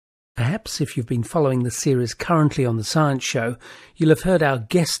Perhaps if you've been following the series currently on The Science Show, you'll have heard our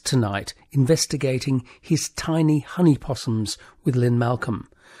guest tonight investigating his tiny honey possums with Lynn Malcolm.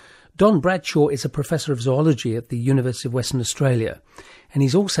 Don Bradshaw is a professor of zoology at the University of Western Australia, and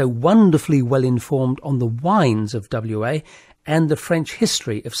he's also wonderfully well informed on the wines of WA and the French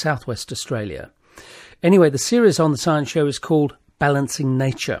history of Southwest Australia. Anyway, the series on The Science Show is called Balancing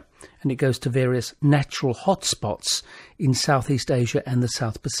Nature, and it goes to various natural hotspots in Southeast Asia and the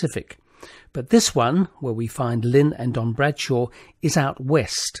South Pacific. But this one, where we find Lynn and Don Bradshaw, is out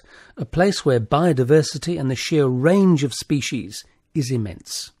west, a place where biodiversity and the sheer range of species is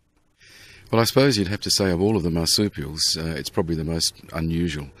immense. Well, I suppose you'd have to say of all of the marsupials, it's probably the most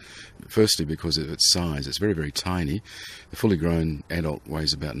unusual. Firstly, because of its size. It's very, very tiny. The fully grown adult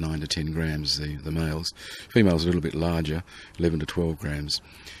weighs about 9 to 10 grams, the males. Females are a little bit larger, 11 to 12 grams.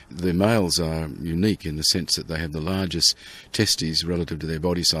 The males are unique in the sense that they have the largest testes relative to their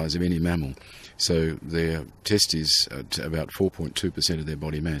body size of any mammal. So their testes are about 4.2% of their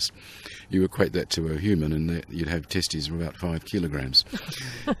body mass. You equate that to a human and you'd have testes of about 5 kilograms.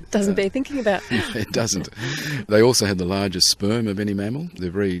 Doesn't bear thinking about. It doesn't. They also have the largest sperm of any mammal.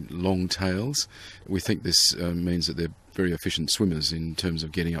 They're very long tails. We think this means that they're very efficient swimmers in terms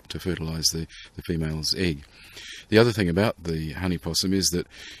of getting up to fertilise the female's egg. The other thing about the honey possum is that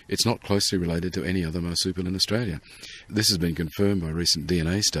it's not closely related to any other marsupial in Australia. This has been confirmed by recent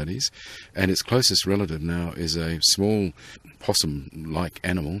DNA studies, and its closest relative now is a small possum-like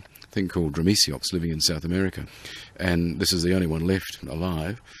animal, a thing called Dromaeosaurus, living in South America. And this is the only one left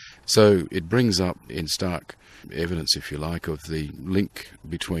alive. So it brings up in stark evidence, if you like, of the link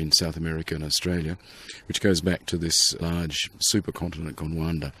between South America and Australia, which goes back to this large supercontinent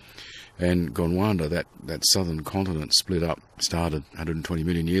Gondwana. And Gondwana, that southern continent started 120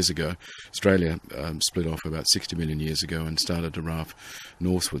 million years ago. Australia split off about 60 million years ago and started to raft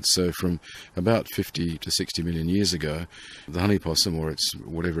northwards. So from about 50 to 60 million years ago, the honey possum, or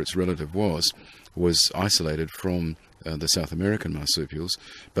whatever its relative was isolated from the South American marsupials,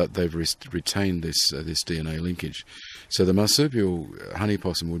 but they've retained this DNA linkage. So the marsupial honey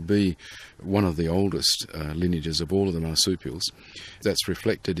possum would be one of the oldest lineages of all of the marsupials. That's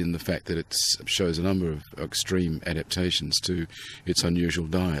reflected in the fact that it shows a number of extreme adaptations to its unusual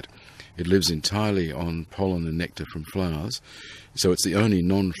diet. It lives entirely on pollen and nectar from flowers, so it's the only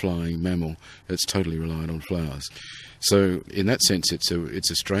non-flying mammal that's totally reliant on flowers. So in that sense, it's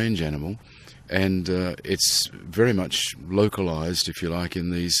a strange animal. And it's very much localised, if you like,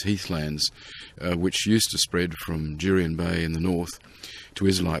 in these heathlands, which used to spread from Jurien Bay in the north to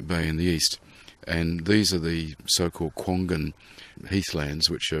Isolite Bay in the east. And these are the so-called Kwongan heathlands,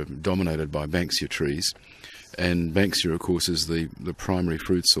 which are dominated by Banksia trees. And Banksia, of course, is the primary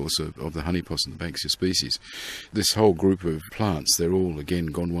fruit source of the honey possum, the Banksia species. This whole group of plants, they're all, again,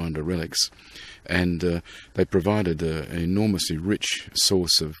 Gondwana relics. And they provided an enormously rich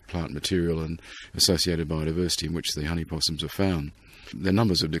source of plant material and associated biodiversity in which the honey possums are found. Their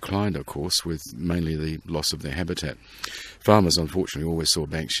numbers have declined, of course, with mainly the loss of their habitat. Farmers, unfortunately, always saw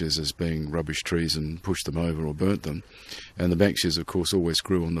Banksias as being rubbish trees and pushed them over or burnt them. And the Banksias, of course, always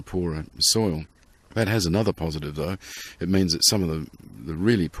grew on the poorer soil. That has another positive, though. It means that some of the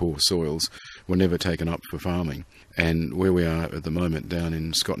really poor soils were never taken up for farming. And where we are at the moment down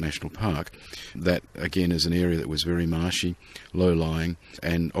in Scott National Park, that again is an area that was very marshy, low-lying,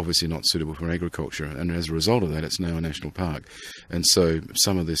 and obviously not suitable for agriculture. And as a result of that, it's now a national park. And so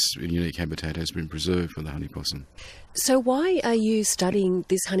some of this unique habitat has been preserved for the honey possum. So why are you studying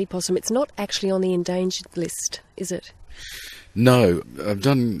this honey possum? It's not actually on the endangered list, is it? No, I've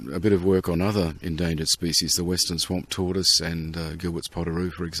done a bit of work on other endangered species, the western swamp tortoise and Gilbert's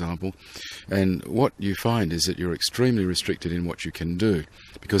potteroo, for example. And what you find is that you're extremely restricted in what you can do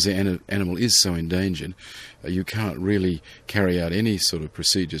because the animal is so endangered. You can't really carry out any sort of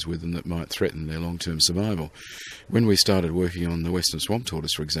procedures with them that might threaten their long-term survival. When we started working on the western swamp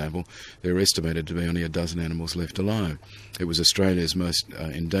tortoise, for example, there were estimated to be only a dozen animals left alive. It was Australia's most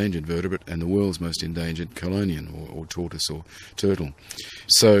endangered vertebrate and the world's most endangered chelonian, or tortoise or turtle.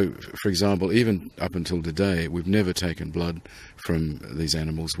 So, for example, even up until today, we've never taken blood from these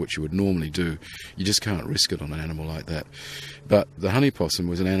animals, which you would normally do. You just can't risk it on an animal like that. But the honey possum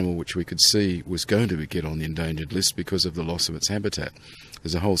was an animal which we could see was going to get on the endangered list because of the loss of its habitat.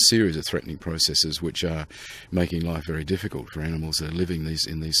 There's a whole series of threatening processes which are making life very difficult for animals that are living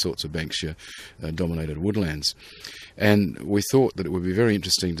in these sorts of Banksia-dominated woodlands. And we thought that it would be very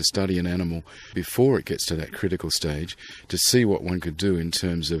interesting to study an animal before it gets to that critical stage to see what one could do in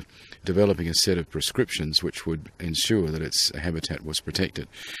terms of developing a set of prescriptions which would ensure that its habitat habitat was protected.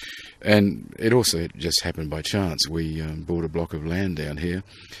 And it also just happened by chance. We bought a block of land down here,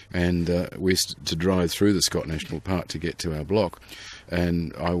 and we used to drive through the Scott National Park to get to our block,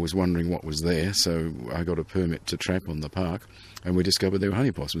 and I was wondering what was there, so I got a permit to trap on the park, and we discovered there were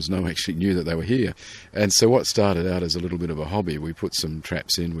honey possums. No one actually knew that they were here. And so what started out as a little bit of a hobby, we put some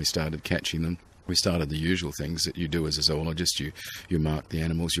traps in, we started catching them. We started the usual things that you do as a zoologist. You mark the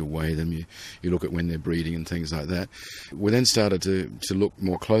animals, you weigh them, you look at when they're breeding and things like that. We then started to look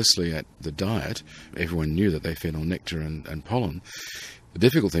more closely at the diet. Everyone knew that they fed on nectar and pollen. The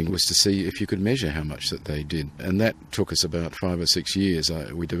difficult thing was to see if you could measure how much that they did, and that took us about 5 or 6 years.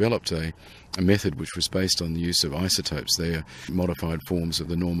 We developed a method which was based on the use of isotopes. They are modified forms of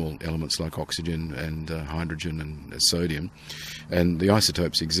the normal elements like oxygen and hydrogen and sodium, and the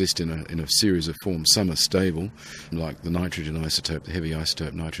isotopes exist in a series of forms. Some are stable, like the nitrogen isotope, the heavy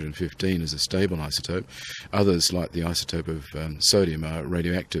isotope nitrogen-15 is a stable isotope. Others, like the isotope of sodium, are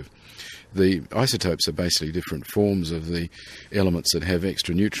radioactive. The isotopes are basically different forms of the elements that have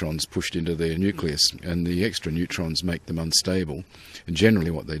extra neutrons pushed into their nucleus, and the extra neutrons make them unstable. And generally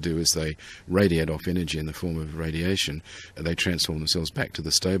what they do is they radiate off energy in the form of radiation, and they transform themselves back to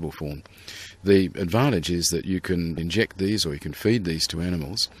the stable form. The advantage is that you can inject these or you can feed these to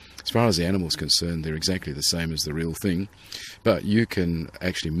animals. As far as the animal's concerned, they're exactly the same as the real thing, but you can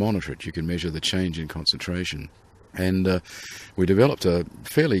actually monitor it. You can measure the change in concentration. And we developed a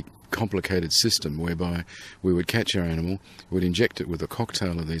fairly complicated system whereby we would catch our animal, we'd inject it with a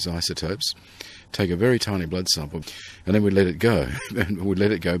cocktail of these isotopes, take a very tiny blood sample, and then we'd let it go. And we'd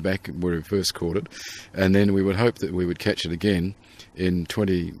let it go back where we first caught it, and then we would hope that we would catch it again in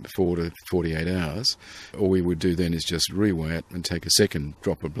 24 to 48 hours. All we would do then is just reweigh it and take a second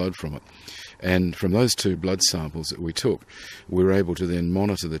drop of blood from it. And from those 2 blood samples that we took, we were able to then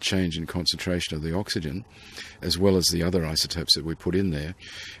monitor the change in concentration of the oxygen, as well as the other isotopes that we put in there.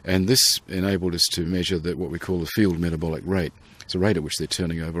 And this enabled us to measure what we call the field metabolic rate. It's a rate at which they're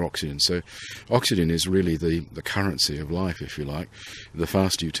turning over oxygen. So oxygen is really the currency of life, if you like. The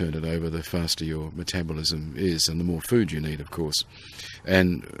faster you turn it over, the faster your metabolism is, and the more food you need, of course.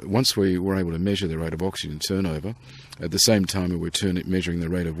 And once we were able to measure the rate of oxygen turnover, at the same time we were measuring the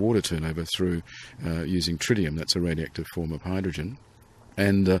rate of water turnover through using tritium. That's a radioactive form of hydrogen.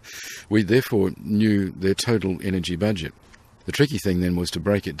 And we therefore knew their total energy budget. The tricky thing then was to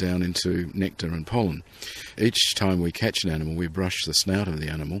break it down into nectar and pollen. Each time we catch an animal, we brush the snout of the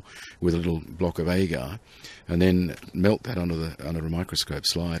animal with a little block of agar, and then melt that under a microscope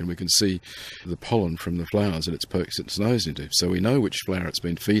slide, and we can see the pollen from the flowers that it's poked its nose into. So we know which flower it's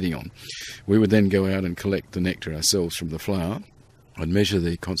been feeding on. We would then go out and collect the nectar ourselves from the flower and measure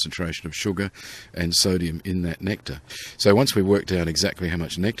the concentration of sugar and sodium in that nectar. So once we worked out exactly how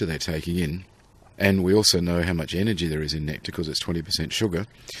much nectar they're taking in, and we also know how much energy there is in nectar because it's 20% sugar,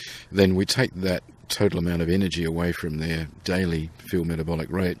 then we take that total amount of energy away from their daily field metabolic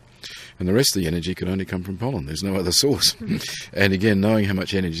rate, and the rest of the energy could only come from pollen. There's no other source. And again, knowing how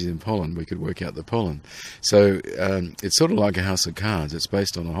much energy is in pollen, we could work out the pollen. So it's sort of like a house of cards. It's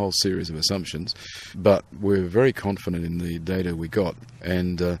based on a whole series of assumptions, but we're very confident in the data we got,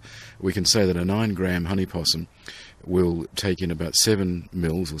 and we can say that a 9-gram honey possum will take in about 7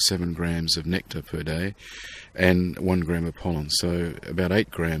 mils or 7 grams of nectar per day and 1 gram of pollen, so about 8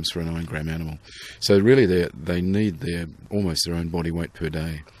 grams for a 9-gram animal. So really they need almost their own body weight per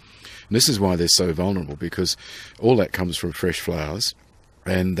day. And this is why they're so vulnerable, because all that comes from fresh flowers,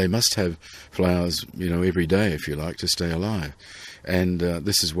 and they must have flowers, every day, if you like, to stay alive. And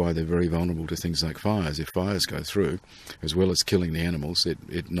this is why they're very vulnerable to things like fires. If fires go through, as well as killing the animals,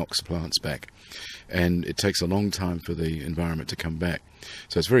 it knocks plants back. And it takes a long time for the environment to come back.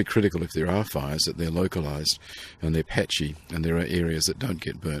 So it's very critical, if there are fires, that they're localised and they're patchy, and there are areas that don't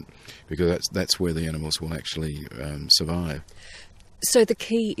get burnt, because that's where the animals will actually survive. So the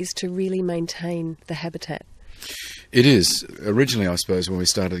key is to really maintain the habitat. It is. Originally, I suppose, when we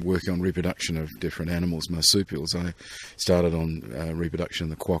started working on reproduction of different animals, marsupials, I started on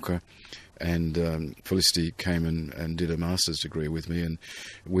reproduction of the quokka, and Felicity came and did a master's degree with me, and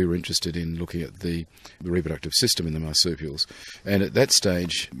we were interested in looking at the reproductive system in the marsupials. And at that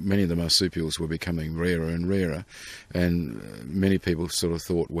stage, many of the marsupials were becoming rarer and rarer, and many people sort of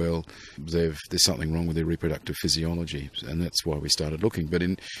thought, well, there's something wrong with their reproductive physiology, and that's why we started looking. But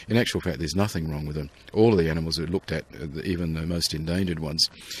in actual fact, there's nothing wrong with them. All of the animals we looked at, even the most endangered ones,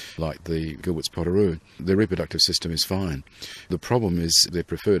 like the Gilbert's potteroo, their reproductive system is fine. The problem is their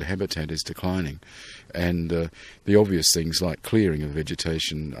preferred habitat is declining, and the obvious things like clearing of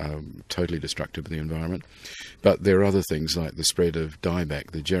vegetation are totally destructive of the environment. But there are other things like the spread of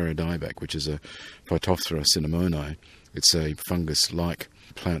dieback, the jarrah dieback, which is a Phytophthora cinnamoni, It's a fungus-like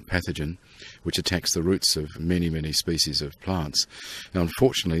plant pathogen which attacks the roots of many, many species of plants. Now,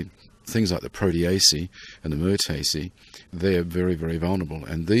 unfortunately, things like the Proteaceae and the Myrtaceae, they're very, very vulnerable.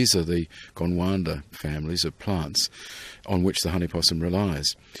 And these are the Gondwana families of plants on which the honey possum relies.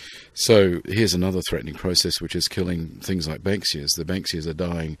 So here's another threatening process which is killing things like Banksias. The Banksias are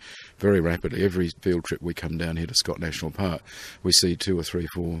dying very rapidly. Every field trip we come down here to Scott National Park, we see 2 or 3,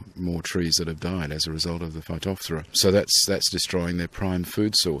 4 more trees that have died as a result of the Phytophthora. So that's destroying their prime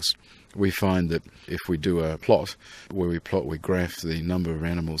food source. We find that if we do a plot, where we graph the number of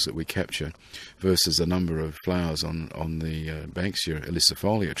animals that we capture versus the number of flowers on the Banksia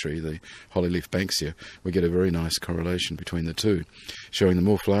ilicifolia tree, the hollyleaf Banksia, we get a very nice correlation between the two, showing the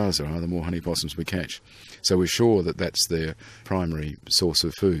more flowers there are, the more honey possums we catch. So we're sure that that's their primary source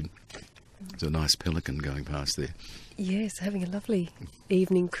of food. There's a nice pelican going past there. Yes, having a lovely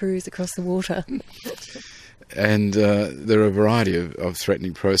evening cruise across the water. And there are a variety of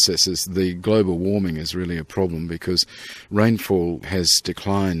threatening processes. The global warming is really a problem because rainfall has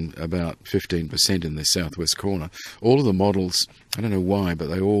declined about 15% in the southwest corner. All of the models, I don't know why, but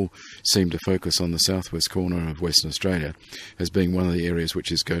they all seem to focus on the southwest corner of Western Australia as being one of the areas which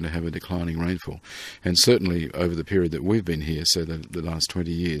is going to have a declining rainfall. And certainly over the period that we've been here, so the last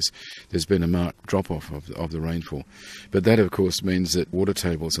 20 years, there's been a marked drop-off of the rainfall. But that, of course, means that water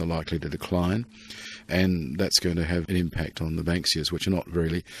tables are likely to decline, and that's going to have an impact on the Banksias, which are not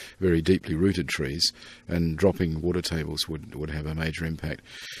very, very deeply rooted trees, and dropping water tables would have a major impact.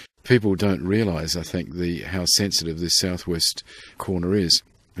 People don't realise, I think, how sensitive this southwest corner is.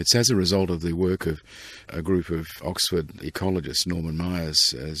 It's as a result of the work of a group of Oxford ecologists, Norman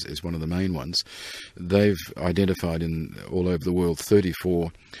Myers is one of the main ones. They've identified all over the world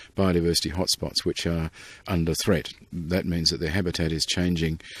 34 biodiversity hotspots which are under threat. That means that their habitat is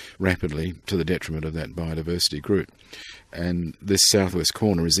changing rapidly to the detriment of that biodiversity group. And this southwest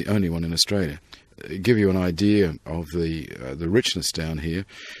corner is the only one in Australia. Give you an idea of the richness down here.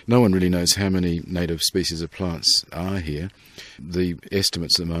 No one really knows how many native species of plants are here. The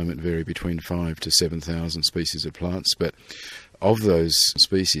estimates at the moment vary between 5,000 to 7,000 species of plants, but of those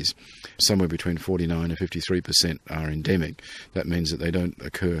species, somewhere between 49 and 53% are endemic. That means that they don't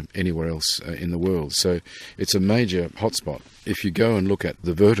occur anywhere else in the world. So it's a major hotspot. If you go and look at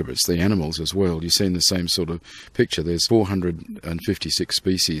the vertebrates, the animals as well, you're seeing the same sort of picture. There's 456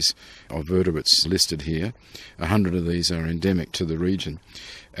 species of vertebrates listed here. 100 of these are endemic to the region.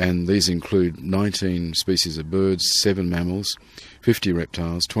 And these include 19 species of birds, 7 mammals, 50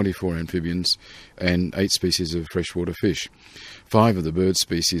 reptiles, 24 amphibians, and 8 species of freshwater fish. 5 of the bird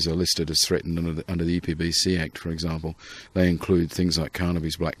species are listed as threatened under the EPBC Act, for example. They include things like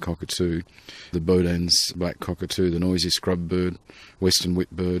Carnaby's black cockatoo, the Bodan's black cockatoo, the noisy scrub bird, western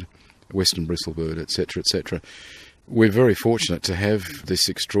whitbird, western bristlebird, etc., etc. We're very fortunate to have this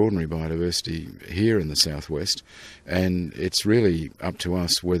extraordinary biodiversity here in the southwest, and it's really up to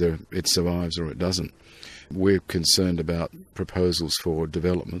us whether it survives or it doesn't. We're concerned about proposals for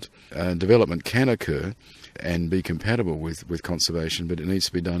development. Development can occur and be compatible with conservation, but it needs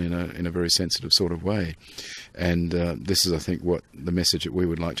to be done in a very sensitive sort of way. And this is, I think, what the message that we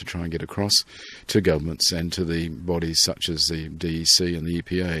would like to try and get across to governments and to the bodies such as the DEC and the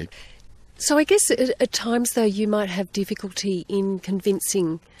EPA. So I guess at times, though, you might have difficulty in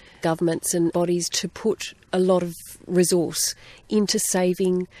convincing governments and bodies to put a lot of resource into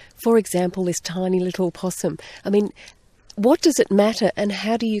saving, for example, this tiny little possum. I mean, what does it matter, and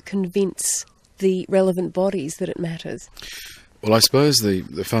how do you convince the relevant bodies that it matters? Well, I suppose the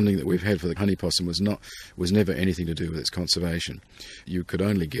funding that we've had for the honey possum was never anything to do with its conservation. You could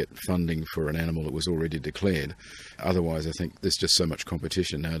only get funding for an animal that was already declared. Otherwise, I think there's just so much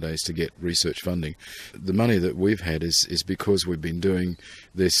competition nowadays to get research funding. The money that we've had is because we've been doing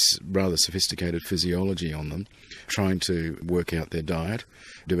this rather sophisticated physiology on them, trying to work out their diet,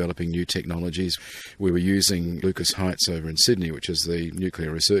 developing new technologies. We were using Lucas Heights over in Sydney, which is the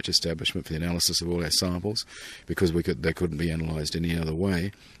nuclear research establishment, for the analysis of all our samples, because they couldn't be analysed any other way.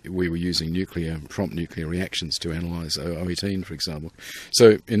 We were using prompt nuclear reactions to analyse O18, for example.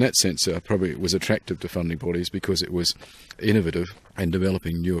 So in that sense, probably it was attractive to funding bodies because it was innovative and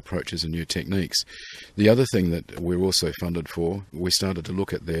developing new approaches and new techniques. The other thing that we're also funded for, we started to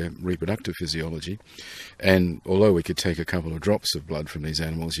look at their reproductive physiology, and although we could take a couple of drops of blood from these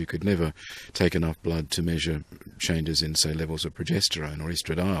animals, you could never take enough blood to measure changes in, say, levels of progesterone or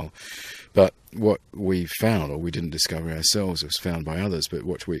estradiol. But what we found, or we didn't discover ourselves, it was found by others, but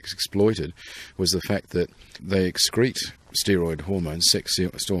what we exploited was the fact that they excrete steroid hormones, sex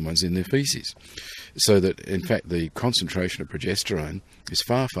hormones, in their feces. so that in fact the concentration of progesterone is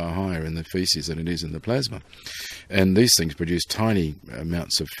far, far higher in the faeces than it is in the plasma. And these things produce tiny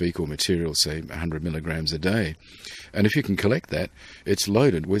amounts of fecal material, say 100 milligrams a day. And if you can collect that, it's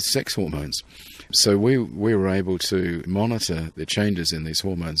loaded with sex hormones. So we were able to monitor the changes in these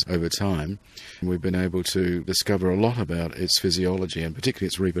hormones over time. We've been able to discover a lot about its physiology, and particularly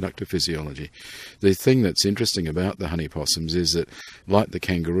its reproductive physiology. The thing that's interesting about the honey possums is that, like the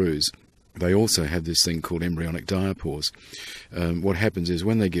kangaroos, they also have this thing called embryonic diapause. What happens is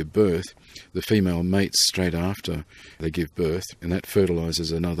when they give birth, the female mates straight after they give birth, and that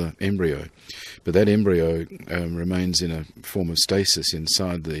fertilises another embryo. But that embryo remains in a form of stasis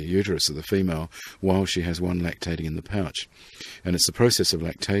inside the uterus of the female while she has one lactating in the pouch. And it's the process of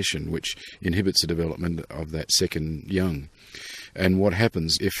lactation which inhibits the development of that second young. And what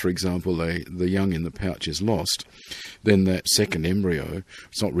happens if, for example, the young in the pouch is lost, then that second embryo,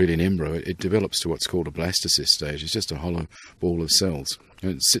 it's not really an embryo, it develops to what's called a blastocyst stage. It's just a hollow ball of cells,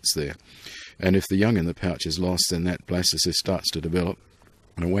 and it sits there. And if the young in the pouch is lost, then that blastocyst starts to develop,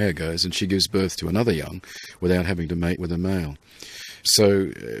 and away it goes, and she gives birth to another young without having to mate with a male. So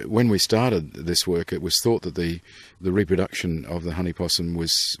when we started this work, it was thought that the reproduction of the honey possum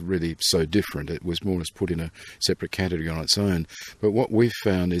was really so different. It was more or less put in a separate category on its own. But what we've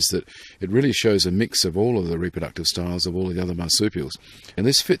found is that it really shows a mix of all of the reproductive styles of all of the other marsupials. And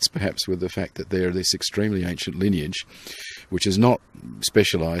this fits perhaps with the fact that they're this extremely ancient lineage, which is not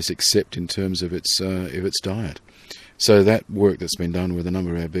specialised except in terms of its diet. So that work that's been done with a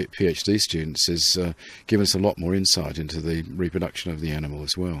number of our PhD students has given us a lot more insight into the reproduction of the animal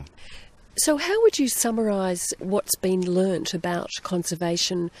as well. So how would you summarise what's been learnt about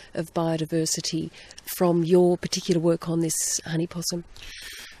conservation of biodiversity from your particular work on this honey possum?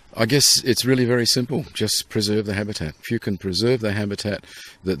 I guess it's really very simple. Just preserve the habitat. If you can preserve the habitat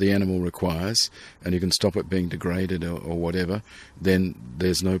that the animal requires and you can stop it being degraded or whatever, then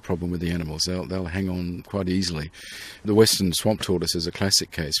there's no problem with the animals. They'll hang on quite easily. The western swamp tortoise is a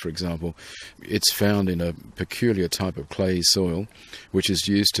classic case, for example. It's found in a peculiar type of clay soil which is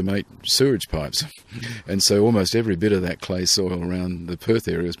used to make sewage pipes. And so almost every bit of that clay soil around the Perth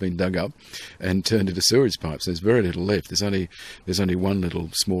area has been dug up and turned into sewage pipes. There's very little left. There's only one little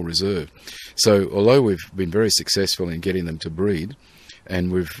small reserve. So although we've been very successful in getting them to breed,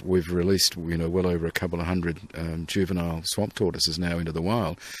 and we've released well over a couple of hundred juvenile swamp tortoises now into the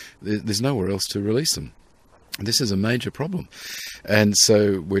wild, there's nowhere else to release them. This is a major problem, and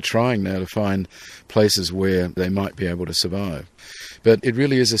so we're trying now to find places where they might be able to survive. But it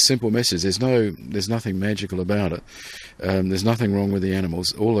really is a simple message. There's nothing magical about it. There's nothing wrong with the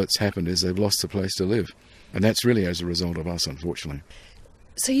animals. All that's happened is they've lost a place to live, and that's really as a result of us, unfortunately.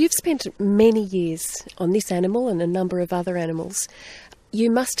 So you've spent many years on this animal and a number of other animals. You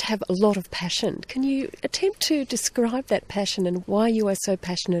must have a lot of passion. Can you attempt to describe that passion and why you are so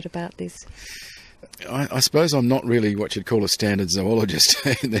passionate about this? I suppose I'm not really what you'd call a standard zoologist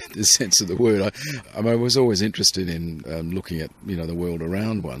in the sense of the word. I was always interested in looking at the world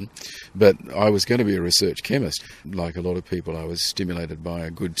around one, but I was going to be a research chemist. Like a lot of people, I was stimulated by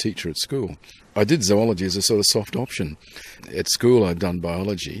a good teacher at school. I did zoology as a sort of soft option. At school I'd done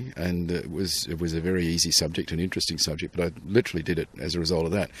biology, and it was a very easy subject, an interesting subject, but I literally did it as a result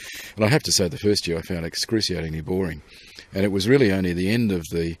of that. And I have to say the first year I found it excruciatingly boring. And it was really only the end of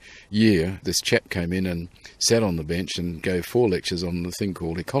the year this chap came in and sat on the bench and gave 4 lectures on the thing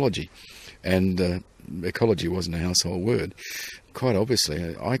called ecology. And ecology wasn't a household word. Quite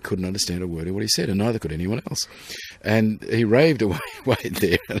obviously, I couldn't understand a word of what he said, and neither could anyone else. And he raved away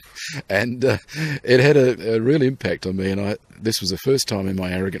there, and it had a real impact on me. And this was the first time in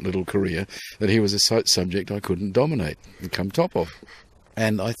my arrogant little career that he was a subject I couldn't dominate and come top of.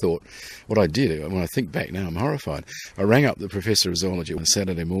 And I thought, what I did, when I think back now, I'm horrified. I rang up the professor of zoology on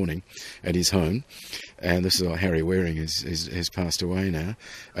Saturday morning at his home, and this is Harry Waring, has passed away now,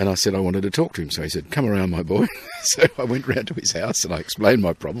 and I said I wanted to talk to him. So he said, come around, my boy. So I went round to his house and I explained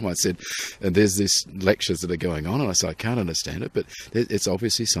my problem. I said, there's these lectures that are going on, and I said, I can't understand it, but it's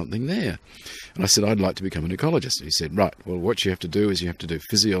obviously something there. And I said, I'd like to become an ecologist. And he said, right, well, what you have to do is you have to do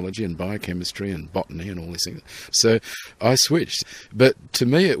physiology and biochemistry and botany and all these things. So I switched. But to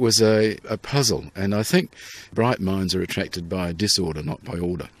me, it was a puzzle. And I think bright minds are attracted by disorder, not by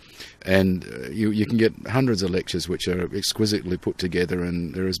order. And you can get hundreds of lectures which are exquisitely put together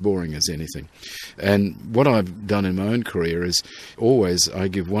and they're as boring as anything. And what I've done in my own career is always I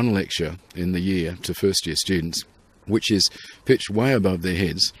give one lecture in the year to first-year students. which is pitched way above their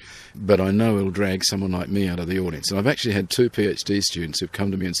heads, but I know it'll drag someone like me out of the audience. And I've actually had 2 PhD students who've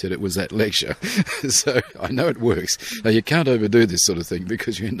come to me and said it was that lecture. So I know it works. Now, you can't overdo this sort of thing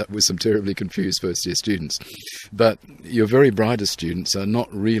because you end up with some terribly confused first-year students. But your very brightest students are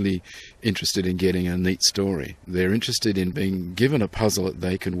not really interested in getting a neat story. They're interested in being given a puzzle that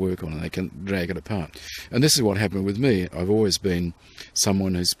they can work on and they can drag it apart. And this is what happened with me. I've always been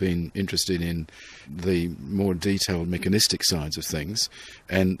someone who's been interested in the more detailed mechanistic sides of things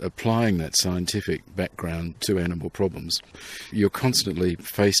and applying that scientific background to animal problems. You're constantly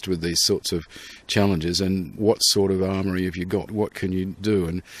faced with these sorts of challenges, and what sort of armoury have you got? What can you do?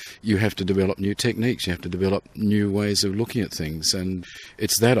 And you have to develop new techniques, you have to develop new ways of looking at things, and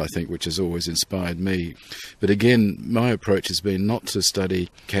it's that, I think, which has always inspired me. But again, my approach has been not to study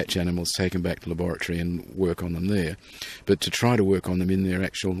catch animals, take them back to the laboratory and work on them there, but to try to work on them in their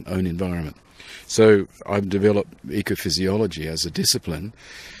actual own environment. So I've developed ecophysiology as a discipline,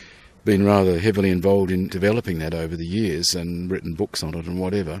 been rather heavily involved in developing that over the years and written books on it and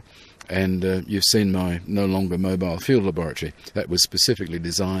whatever. And you've seen my no longer mobile field laboratory. That was specifically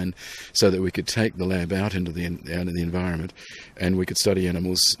designed so that we could take the lab out into the environment and we could study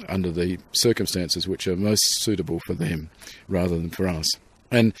animals under the circumstances which are most suitable for them rather than for us.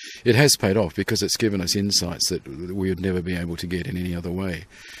 And it has paid off because it's given us insights that we would never be able to get in any other way.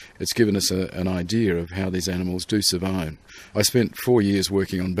 It's given us an idea of how these animals do survive. I spent 4 years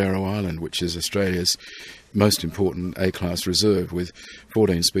working on Barrow Island, which is Australia's most important A-class reserve, with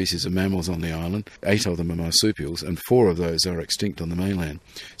 14 species of mammals on the island. 8 of them are marsupials, and 4 of those are extinct on the mainland.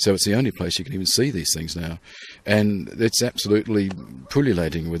 So it's the only place you can even see these things now. And it's absolutely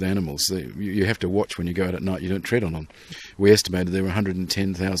pullulating with animals. You have to watch when you go out at night, you don't tread on them. We estimated there were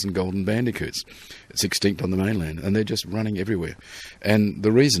 110,000 golden bandicoots. It's extinct on the mainland, and they're just running everywhere. And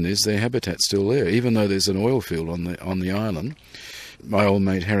the reason is their habitat's still there. Even though there's an oil field on the island, my old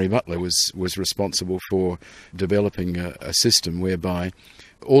mate Harry Butler was responsible for developing a system whereby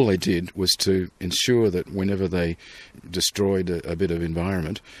all they did was to ensure that whenever they destroyed a bit of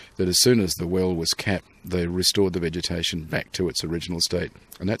environment, that as soon as the well was capped, they restored the vegetation back to its original state.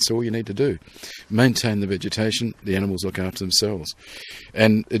 And that's all you need to do. Maintain the vegetation, the animals look after themselves.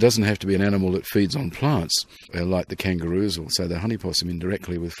 And it doesn't have to be an animal that feeds on plants, like the kangaroos or, say, the honey possum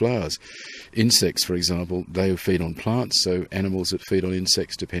indirectly with flowers. Insects, for example, they feed on plants, so animals that feed on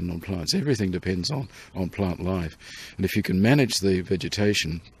insects depend on plants. Everything depends on plant life. And if you can manage the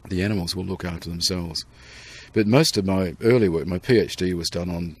vegetation, the animals will look after themselves. But most of my early work, my PhD, was done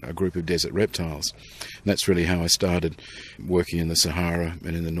on a group of desert reptiles. And that's really how I started working in the Sahara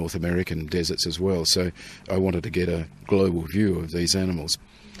and in the North American deserts as well. So I wanted to get a global view of these animals.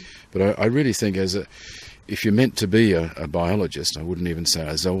 But I really think if you're meant to be a biologist, I wouldn't even say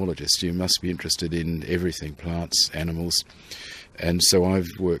a zoologist, you must be interested in everything, plants, animals. And so I've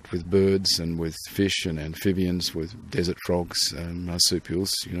worked with birds and with fish and amphibians, with desert frogs,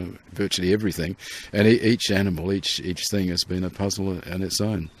 marsupials, virtually everything. And each animal, each thing has been a puzzle on its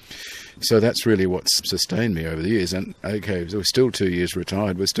own. So that's really what's sustained me over the years. And okay, we're still 2 years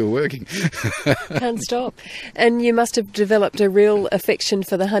retired, we're still working. Can't stop. And you must have developed a real affection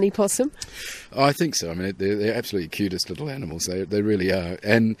for the honey possum? I think so. I mean, they're absolutely cutest little animals. They really are.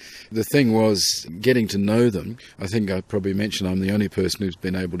 And the thing was, getting to know them, I think I probably mentioned I'm the only person who's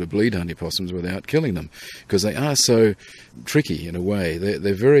been able to bleed honey possums without killing them, because they are so tricky in a way.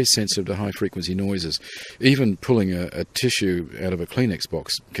 They're very sensitive to high-frequency noises. Even pulling a tissue out of a Kleenex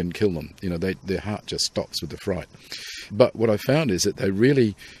box can kill them. Their heart just stops with the fright. But what I found is that they're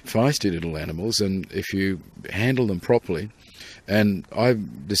really feisty little animals, and if you handle them properly, and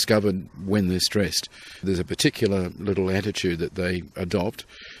I've discovered when they're stressed, there's a particular little attitude that they adopt.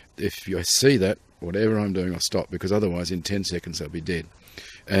 If I see that, whatever I'm doing, I'll stop, because otherwise in 10 seconds they'll be dead.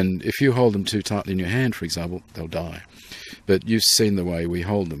 And if you hold them too tightly in your hand, for example, they'll die. But you've seen the way we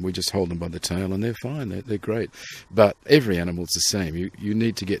hold them. We just hold them by the tail and they're fine, they're great. But every animal's the same. You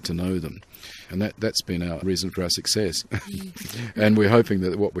need to get to know them. And that's been our reason for our success. And we're hoping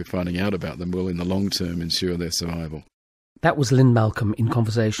that what we're finding out about them will, in the long term, ensure their survival. That was Lynn Malcolm in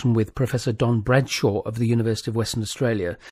conversation with Professor Don Bradshaw of the University of Western Australia.